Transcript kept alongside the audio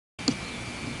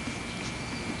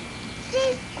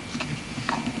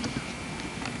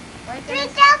Trick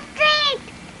or treat!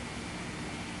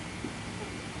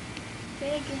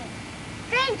 Say again.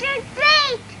 Trick or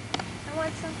treat! I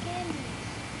want some candy.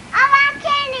 I want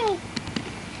candy!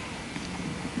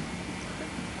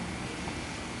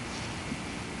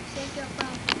 Shake your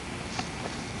bum.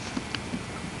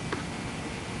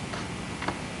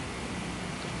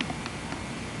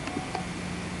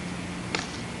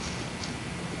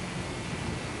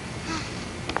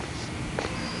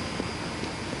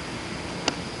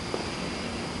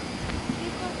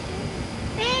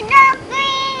 Trick or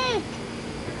treat!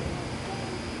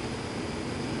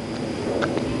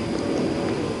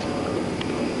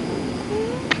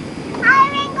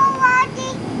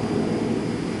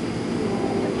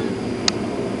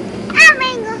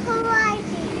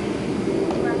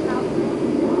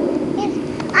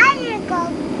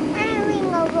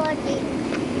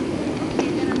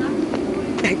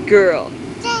 Girl.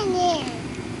 Stand here.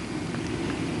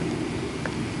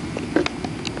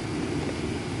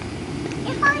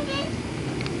 If I did,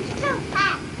 so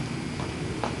fast.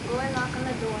 Go and knock on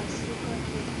the door and see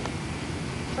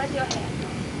what. Put your hat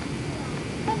on.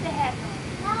 Put the hat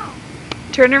on. No.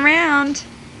 Turn around.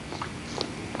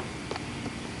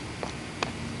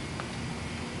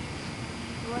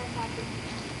 Go and knock it.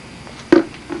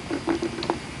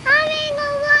 I'm in the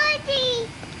party.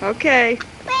 Okay.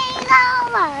 We go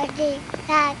party.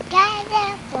 Together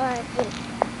party.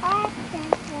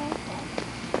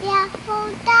 Yeah,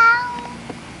 fall down.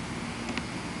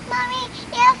 Mommy,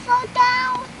 yeah, fall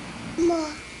down.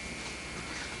 More.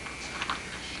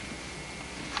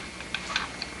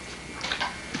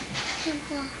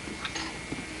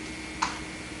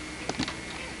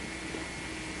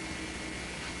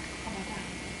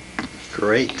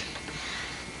 Great.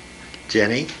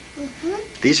 Jenny,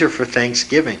 Mm-hmm. these are for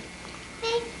Thanksgiving.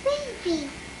 Big baby.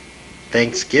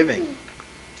 Thanksgiving.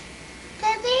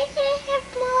 The baby have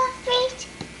more feet.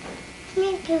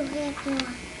 Me too have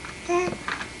more. Then,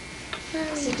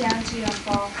 Sit down so you don't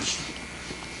fall.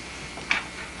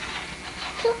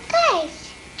 two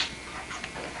guys.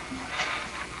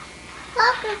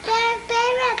 Look, we got a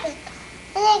bear rabbit.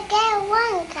 And I got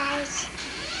one, guys.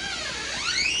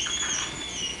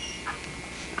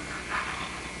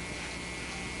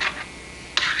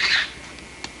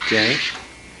 Jenny,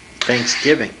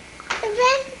 Thanksgiving. The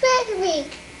red baby.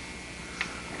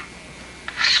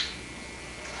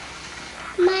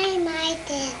 My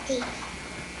daddy.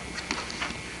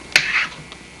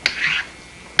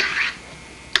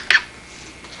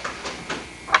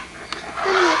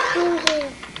 Mommy, come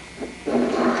here.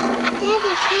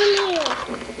 Daddy, come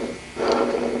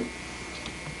here.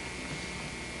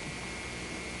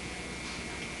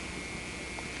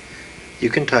 You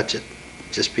can touch it.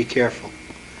 Just be careful.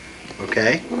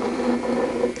 Okay?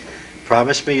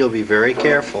 Promise me you'll be very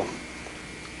careful.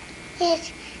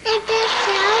 Yes, and the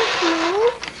sound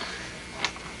move.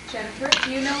 Jennifer,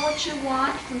 do you know what you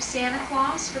want from Santa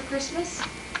Claus for Christmas?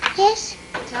 Yes,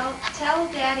 Tell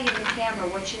Daddy in the camera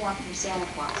what you want from Santa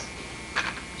Claus.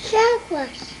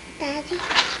 circles, Daddy.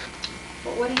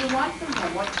 But what do you want from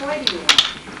him? What toy do you want?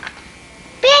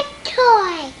 Big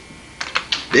toy.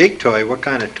 Big toy? What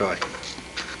kind of toy?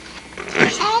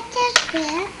 At the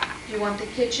bed. Do you want the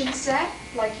kitchen set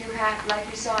like you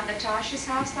saw at Natasha's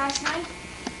house last night?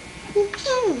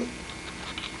 Mm-hmm.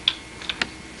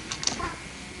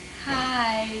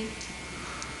 Hi.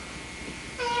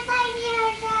 Anybody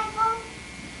hear that one?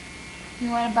 You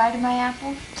want a bite of my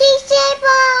apple?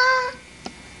 Teachable.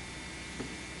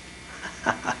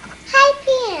 Hi,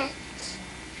 pants.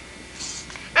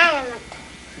 I'm a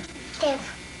give,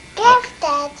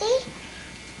 Daddy.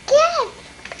 Give,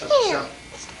 here.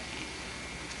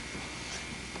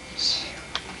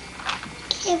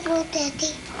 Give her,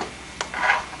 Daddy.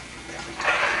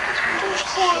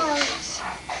 Shells.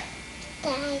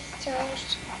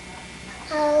 Dinosaurs.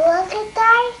 I look at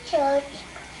dinosaurs.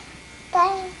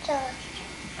 Dinosaurs.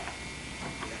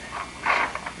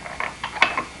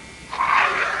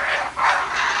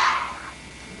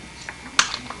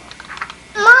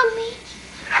 Mommy.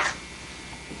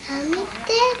 Mommy,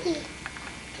 Daddy.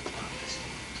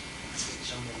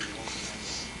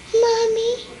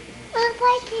 Mommy, I'd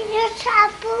like to use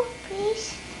apple,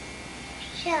 please.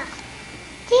 Sure.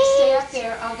 Stay up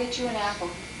there. I'll get you an apple.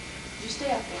 You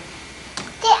stay up there.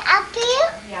 Stay up here?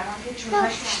 Yeah, I'll get you a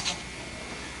nice apple.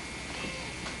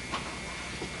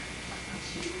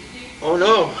 Oh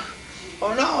no!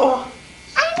 Oh no!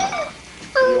 I know.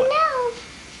 Oh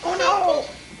Oh no!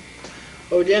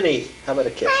 Oh Jenny, how about a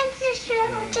kiss? no. I'm just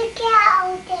trying to get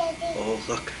out, Daddy. Oh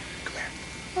look, come here.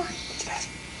 Oh, It's Daddy.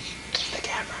 It's the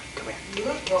camera. Come here.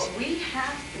 Look what we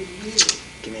have for you.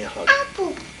 Give me a hug. apple.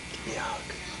 Give me a hug.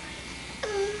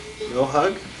 No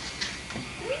hug?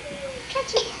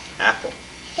 Touch it. Apple.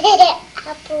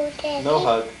 Apple, Daddy. No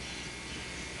hug.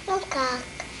 No cock.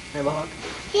 Have a hug?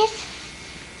 Yes,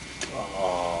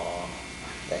 Aww.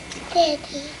 Thank you.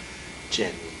 Daddy.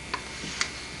 Jenny.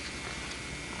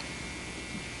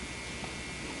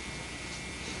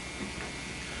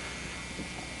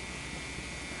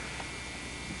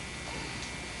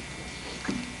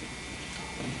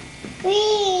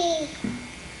 Wee.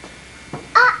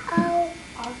 Uh-oh.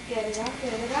 I'll get it, I'll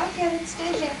get it, I'll get it.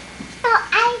 Stay there. No,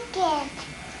 I can't.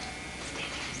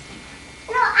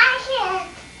 No, I can't.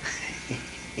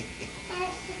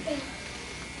 That's the thing.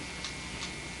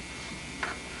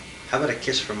 How about a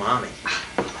kiss from Mommy?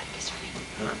 How about a kiss for me?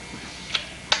 Huh?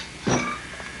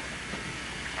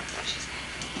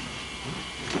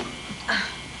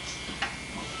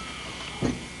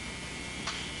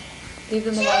 Leave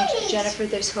them alone, Jeez. Jennifer.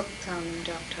 There's hooks on them.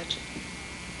 Don't touch it.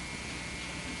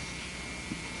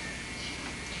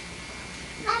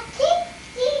 I can't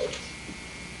eat.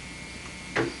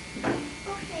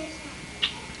 Okay,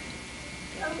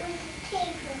 over the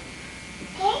table.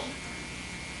 Okay?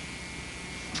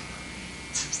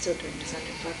 I'm still doing this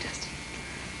under blood test.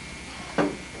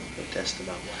 Protest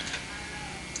about what?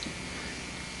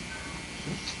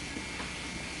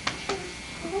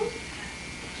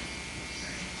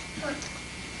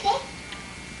 Okay?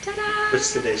 Ta-da!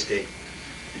 What's today's date?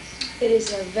 It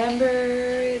is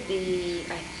November the,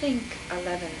 I think,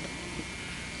 11th.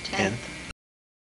 10th. 10th?